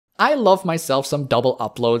I love myself some double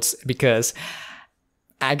uploads because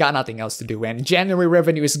I got nothing else to do and January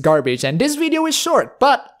revenue is garbage and this video is short,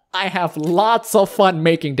 but I have lots of fun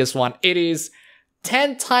making this one. It is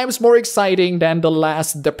 10 times more exciting than the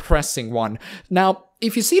last depressing one. Now,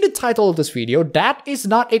 if you see the title of this video, that is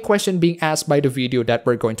not a question being asked by the video that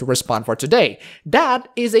we're going to respond for today. That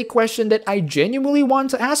is a question that I genuinely want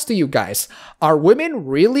to ask to you guys. Are women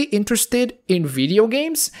really interested in video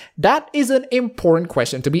games? That is an important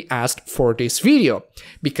question to be asked for this video,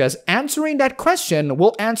 because answering that question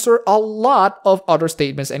will answer a lot of other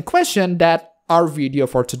statements and questions that our video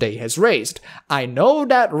for today has raised. I know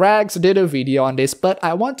that Rags did a video on this, but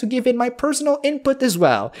I want to give in my personal input as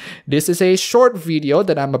well. This is a short video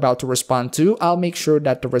that I'm about to respond to. I'll make sure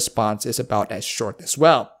that the response is about as short as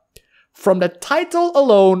well. From the title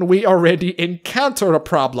alone, we already encounter a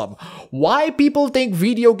problem. Why people think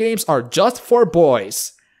video games are just for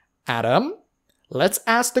boys? Adam, let's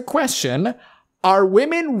ask the question, are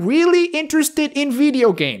women really interested in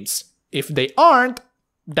video games? If they aren't,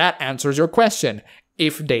 that answers your question.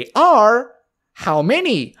 If they are, how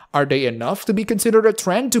many? Are they enough to be considered a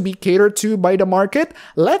trend to be catered to by the market?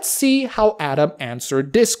 Let's see how Adam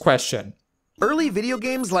answered this question. Early video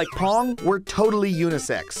games like Pong were totally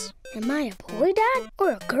unisex. Am I a boy dot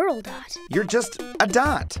or a girl dot? You're just a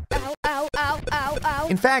dot. Ow, ow, ow, ow, ow.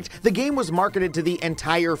 In fact, the game was marketed to the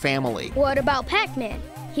entire family. What about Pac-Man?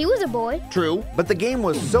 He was a boy. True, but the game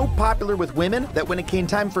was so popular with women that when it came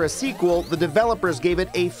time for a sequel, the developers gave it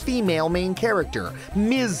a female main character,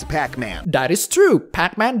 Ms. Pac-Man. That is true.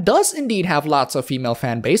 Pac-Man does indeed have lots of female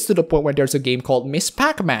fan base to the point where there's a game called Miss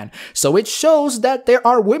Pac-Man. So it shows that there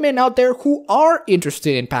are women out there who are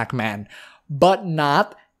interested in Pac-Man, but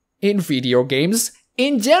not in video games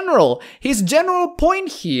in general. His general point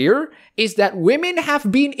here is that women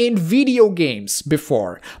have been in video games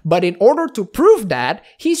before, but in order to prove that,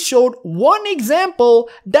 he showed one example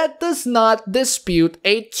that does not dispute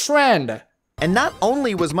a trend. And not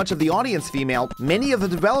only was much of the audience female, many of the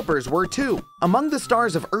developers were too. Among the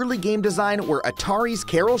stars of early game design were Atari's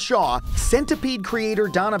Carol Shaw, Centipede creator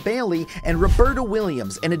Donna Bailey, and Roberta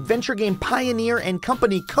Williams, an adventure game pioneer and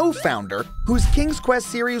company co-founder, whose King's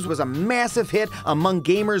Quest series was a massive hit among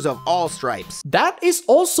gamers of all stripes. That is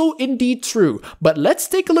also indeed true, but let's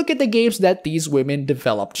take a look at the games that these women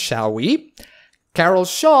developed, shall we? Carol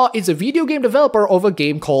Shaw is a video game developer of a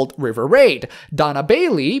game called River Raid. Donna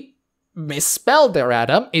Bailey, misspelled there,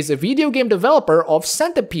 Adam, is a video game developer of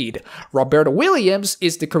Centipede. Roberta Williams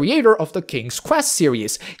is the creator of the King's Quest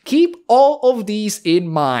series. Keep all of these in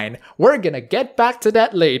mind. We're gonna get back to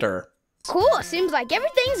that later. Cool, seems like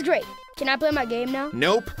everything's great. Can I play my game now?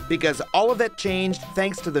 Nope, because all of that changed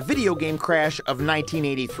thanks to the video game crash of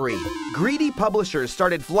 1983. Greedy publishers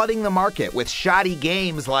started flooding the market with shoddy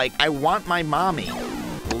games like I Want My Mommy,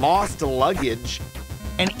 Lost Luggage,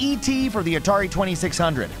 and E.T. for the Atari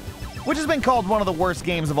 2600. Which has been called one of the worst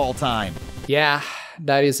games of all time. Yeah,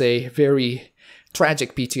 that is a very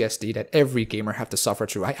tragic PTSD that every gamer have to suffer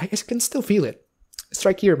through. I can still feel it. It's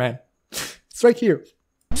right here, man. It's right here.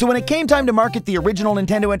 So when it came time to market the original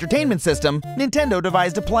Nintendo Entertainment System, Nintendo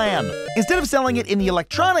devised a plan. Instead of selling it in the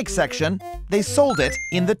electronics section, they sold it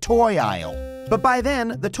in the toy aisle. But by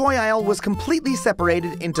then, the toy aisle was completely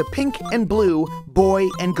separated into pink and blue, boy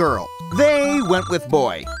and girl. They went with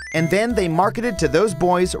boy, and then they marketed to those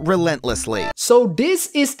boys relentlessly. So this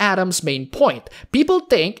is Adam's main point. People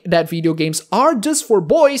think that video games are just for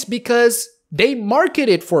boys because they market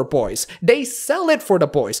it for boys. They sell it for the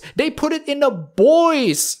boys. They put it in the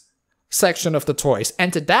boys section of the toys.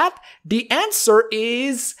 And to that, the answer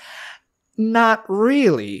is not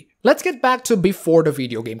really. Let's get back to before the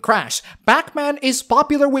video game crash. Pac-Man is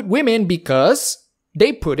popular with women because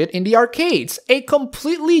they put it in the arcades, a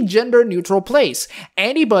completely gender-neutral place.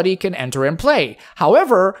 Anybody can enter and play.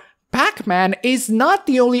 However, Pac-Man is not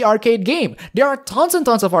the only arcade game. There are tons and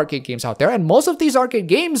tons of arcade games out there, and most of these arcade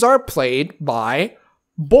games are played by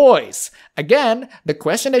boys. Again, the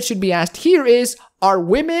question that should be asked here is, are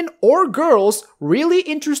women or girls really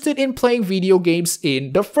interested in playing video games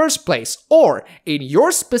in the first place? Or, in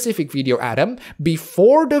your specific video, Adam,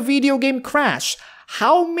 before the video game crash,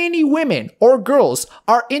 how many women or girls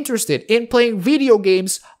are interested in playing video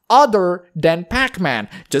games other than Pac-Man?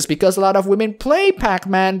 Just because a lot of women play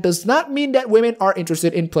Pac-Man does not mean that women are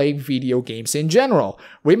interested in playing video games in general.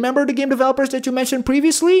 Remember the game developers that you mentioned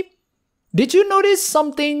previously? Did you notice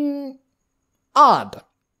something odd?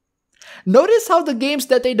 Notice how the games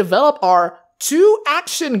that they develop are 2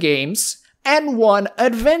 action games and one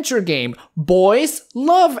adventure game. Boys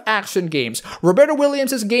love action games. Roberta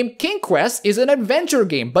Williams' game King Quest is an adventure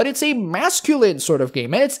game, but it's a masculine sort of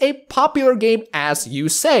game, and it's a popular game, as you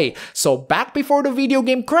say. So back before the video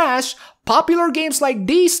game crash, popular games like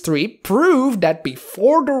these three proved that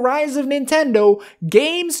before the rise of Nintendo,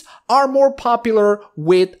 games are more popular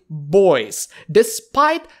with boys,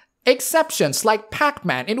 despite exceptions like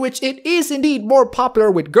Pac-Man, in which it is indeed more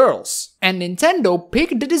popular with girls. And Nintendo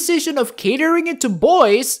picked the decision of catering it to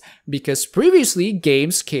boys because previously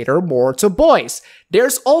games cater more to boys.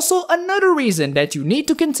 There's also another reason that you need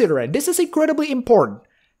to consider, and this is incredibly important.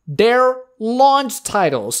 Their launch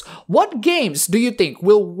titles. What games do you think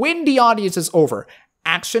will win the audiences over?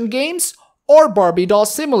 Action games or Barbie doll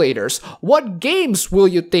simulators? What games will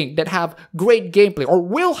you think that have great gameplay or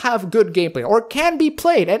will have good gameplay or can be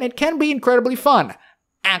played and it can be incredibly fun?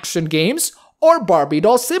 Action games or Barbie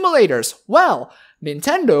doll simulators? Well,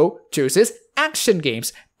 Nintendo chooses action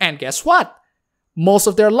games. And guess what? Most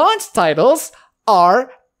of their launch titles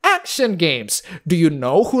are action games. Do you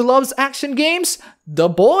know who loves action games? The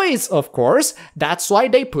boys, of course. That's why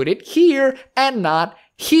they put it here and not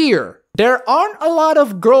here. There aren't a lot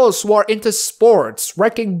of girls who are into sports,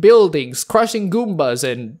 wrecking buildings, crushing Goombas,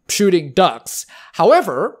 and shooting ducks.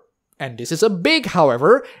 However, and this is a big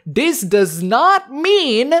however, this does not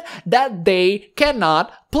mean that they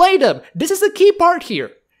cannot play them. This is the key part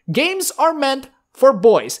here. Games are meant for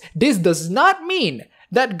boys. This does not mean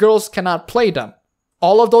that girls cannot play them.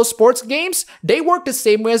 All of those sports games, they work the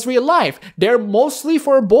same way as real life. They're mostly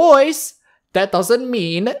for boys. That doesn't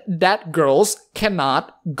mean that girls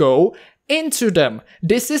cannot go into them.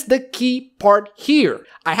 This is the key part here.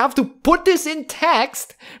 I have to put this in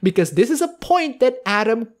text because this is a point that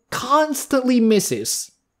Adam constantly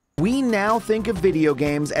misses. We now think of video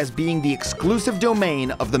games as being the exclusive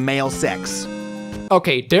domain of the male sex.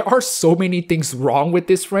 Okay, there are so many things wrong with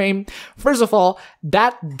this frame. First of all,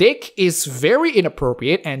 that dick is very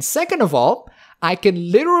inappropriate. And second of all, I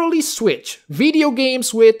can literally switch video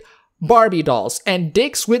games with Barbie dolls and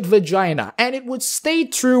dicks with vagina, and it would stay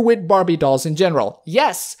true with Barbie dolls in general.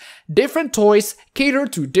 Yes, different toys cater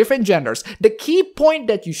to different genders. The key point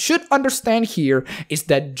that you should understand here is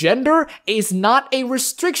that gender is not a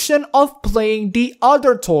restriction of playing the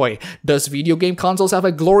other toy. Does video game consoles have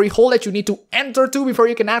a glory hole that you need to enter to before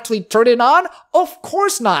you can actually turn it on? Of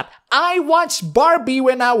course not. I watched Barbie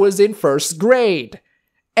when I was in first grade,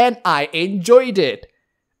 and I enjoyed it.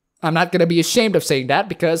 I'm not gonna be ashamed of saying that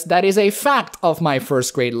because that is a fact of my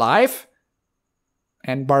first grade life.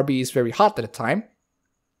 And Barbie is very hot at the time.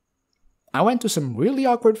 I went to some really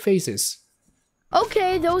awkward phases.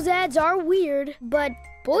 Okay, those ads are weird, but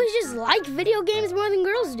boys just like video games more than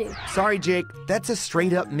girls do. Sorry, Jake, that's a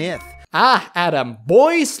straight up myth. Ah, Adam,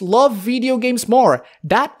 boys love video games more.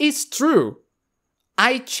 That is true.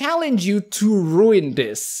 I challenge you to ruin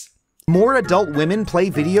this. More adult women play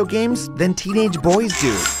video games than teenage boys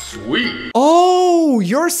do. Sweet. Oh,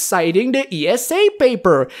 you're citing the ESA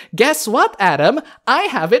paper. Guess what, Adam? I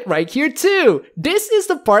have it right here too. This is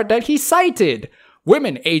the part that he cited.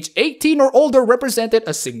 Women aged 18 or older represented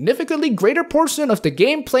a significantly greater portion of the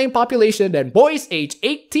game-playing population than boys aged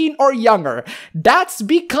 18 or younger. That's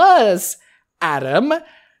because, Adam,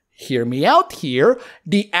 hear me out here,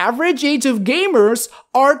 the average age of gamers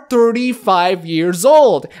are 35 years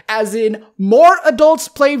old. As in, more adults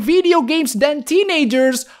play video games than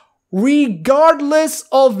teenagers, regardless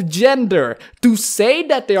of gender. To say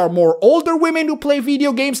that there are more older women who play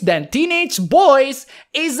video games than teenage boys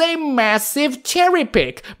is a massive cherry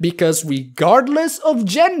pick, because regardless of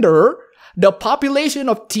gender, the population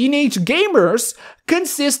of teenage gamers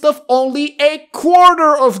consists of only a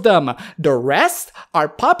quarter of them. The rest are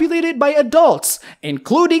populated by adults,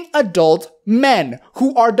 including adult men,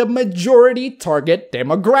 who are the majority target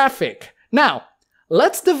demographic. Now,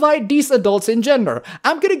 let's divide these adults in gender.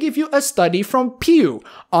 I'm gonna give you a study from Pew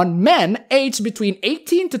on men aged between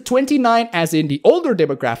 18 to 29, as in the older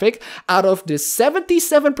demographic. Out of the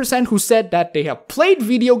 77% who said that they have played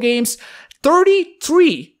video games,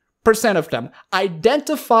 33% of them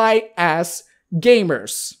identify as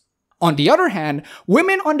gamers. On the other hand,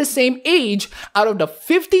 women on the same age, out of the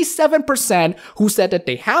 57% who said that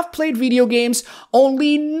they have played video games,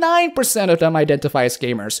 only 9% of them identify as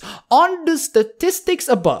gamers. On the statistics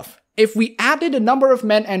above, if we added the number of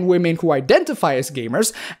men and women who identify as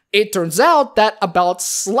gamers, it turns out that about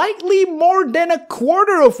slightly more than a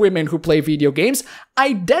quarter of women who play video games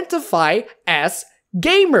identify as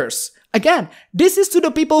gamers. Again, this is to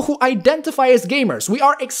the people who identify as gamers. We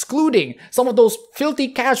are excluding some of those filthy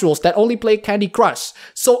casuals that only play Candy Crush.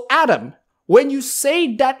 So Adam, when you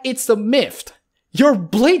say that it's a myth, You're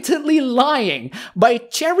blatantly lying by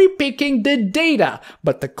cherry-picking the data.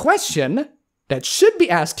 But the question that should be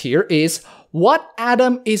asked here is what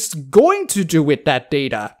Adam is going to do with that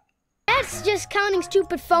data. That's just counting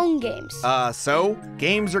stupid phone games. So?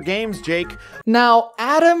 Games are games, Jake. Now,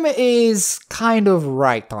 Adam is kind of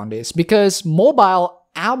right on this because mobile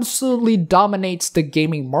absolutely dominates the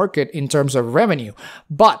gaming market in terms of revenue.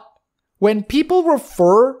 But when people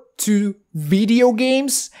refer to video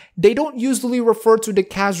games, they don't usually refer to the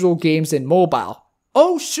casual games in mobile.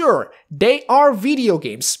 Oh sure, they are video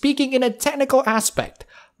games, speaking in a technical aspect,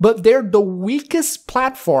 but they're the weakest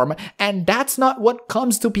platform, and that's not what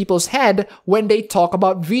comes to people's head when they talk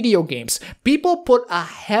about video games. People put a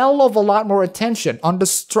hell of a lot more attention on the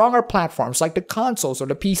stronger platforms like the consoles or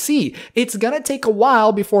the PC. It's gonna take a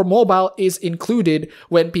while before mobile is included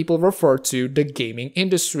when people refer to the gaming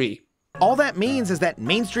industry. All that means is that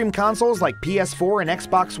mainstream consoles like PS4 and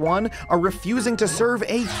Xbox One are refusing to serve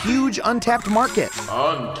a huge untapped market.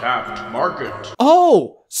 Untapped market.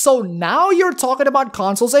 Oh, so now you're talking about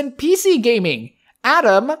consoles and PC gaming.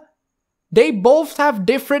 Adam, they both have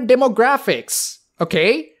different demographics,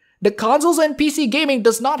 okay? The consoles and PC gaming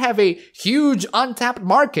does not have a huge untapped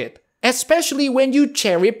market, especially when you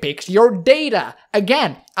cherry pick your data.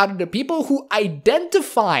 Again, out of the people who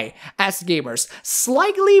identify as gamers,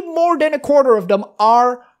 slightly more than a quarter of them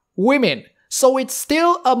are women. So it's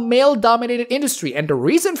still a male-dominated industry, and the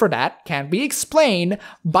reason for that can be explained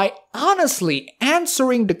by honestly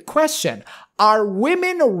answering the question, are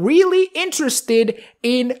women really interested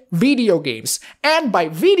in video games? And by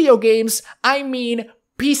video games, I mean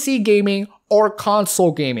PC gaming or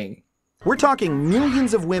console gaming. We're talking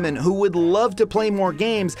millions of women who would love to play more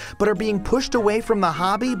games, but are being pushed away from the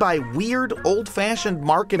hobby by weird, old-fashioned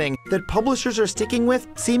marketing that publishers are sticking with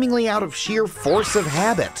seemingly out of sheer force of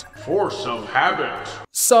habit. Force of habit.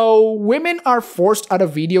 So women are forced out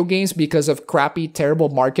of video games because of crappy, terrible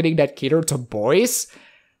marketing that cater to boys?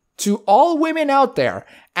 To all women out there,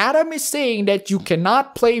 Adam is saying that you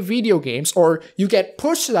cannot play video games or you get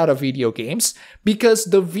pushed out of video games because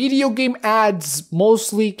the video game ads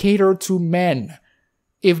mostly cater to men.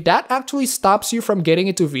 If that actually stops you from getting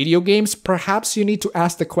into video games, perhaps you need to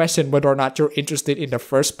ask the question whether or not you're interested in the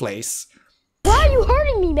first place. Why are you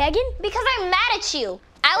hurting me, Megan? Because I'm mad at you.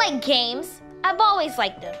 I like games. I've always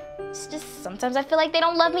liked them. It's just sometimes I feel like they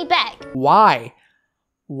don't love me back. Why?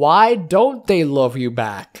 Why don't they love you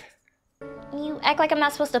back? You act like I'm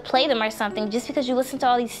not supposed to play them or something just because you listen to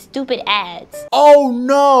all these stupid ads. Oh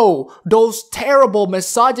no! Those terrible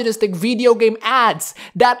misogynistic video game ads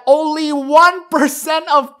that only 1%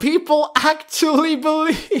 of people actually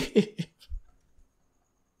believe.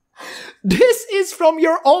 This is from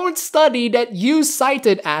your own study that you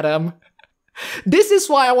cited, Adam. This is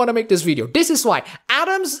why I want to make this video. This is why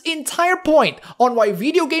Adam's entire point on why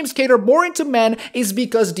video games cater more into men is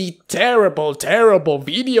because the terrible, terrible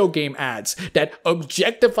video game ads that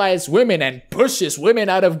objectifies women and pushes women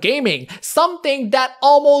out of gaming, something that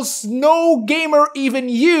almost no gamer even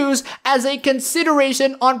use as a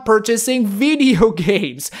consideration on purchasing video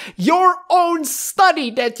games. Your own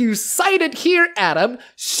study that you cited here, Adam,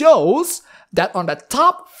 shows that on the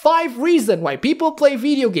top 5 reasons why people play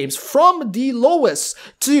video games, from the lowest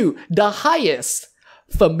to the highest: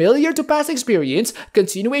 familiar to past experience,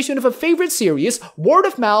 continuation of a favorite series, word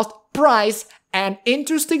of mouth, price, and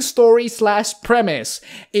interesting story/premise.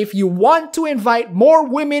 If you want to invite more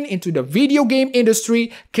women into the video game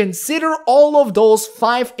industry, consider all of those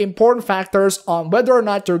 5 important factors on whether or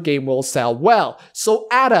not your game will sell well. So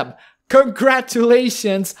Adam,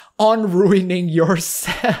 congratulations on ruining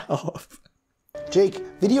yourself. Jake,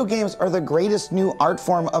 video games are the greatest new art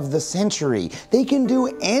form of the century. They can do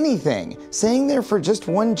anything. Saying they're for just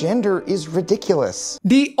one gender is ridiculous.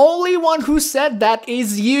 The only one who said that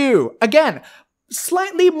is you. Again,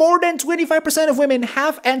 slightly more than 25% of women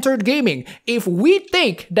have entered gaming. If we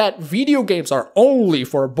think that video games are only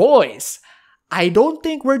for boys, I don't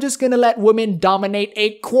think we're just gonna let women dominate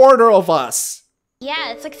a quarter of us.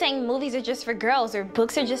 Yeah, it's like saying movies are just for girls or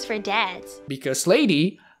books are just for dads. Because,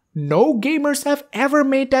 lady, no gamers have ever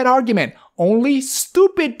made that argument. Only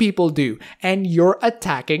stupid people do. And you're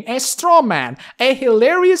attacking a straw man. A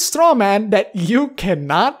hilarious straw man that you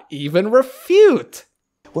cannot even refute.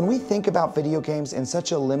 When we think about video games in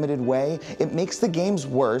such a limited way, it makes the games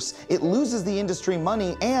worse, it loses the industry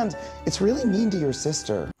money, and it's really mean to your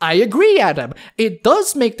sister. I agree, Adam. It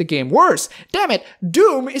does make the game worse. Damn it,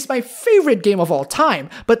 Doom is my favorite game of all time,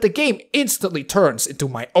 but the game instantly turns into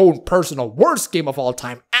my own personal worst game of all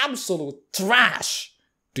time. Absolute trash.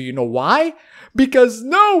 Do you know why? Because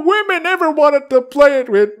no women ever wanted to play it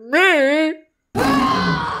with me.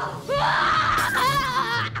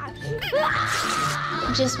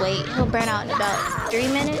 Just wait, he'll burn out in about 3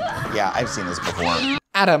 minutes. Yeah, I've seen this before.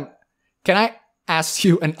 Adam, can I ask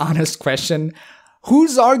you an honest question?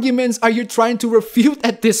 Whose arguments are you trying to refute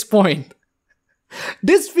at this point?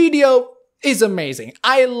 This video is amazing.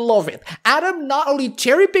 I love it. Adam not only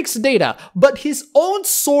cherry picks data, but his own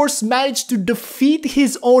source managed to defeat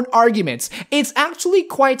his own arguments. It's actually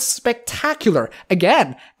quite spectacular.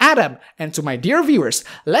 Again, Adam, and to my dear viewers,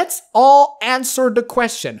 let's all answer the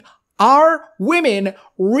question. Are women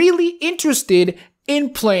really interested in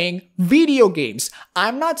playing video games?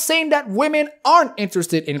 I'm not saying that women aren't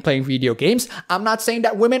interested in playing video games. I'm not saying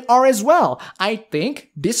that women are as well. I think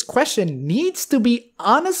this question needs to be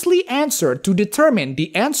honestly answered to determine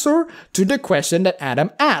the answer to the question that Adam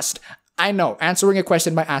asked. I know, answering a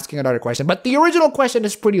question by asking another question, but the original question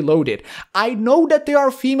is pretty loaded. I know that there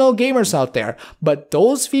are female gamers out there, but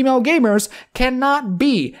those female gamers cannot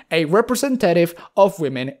be a representative of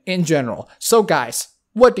women in general. So guys,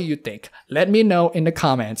 what do you think? Let me know in the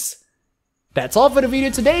comments. That's all for the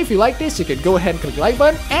video today. If you like this, you can go ahead and click the like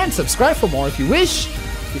button and subscribe for more if you wish.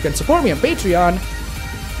 You can support me on Patreon.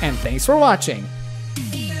 And thanks for watching.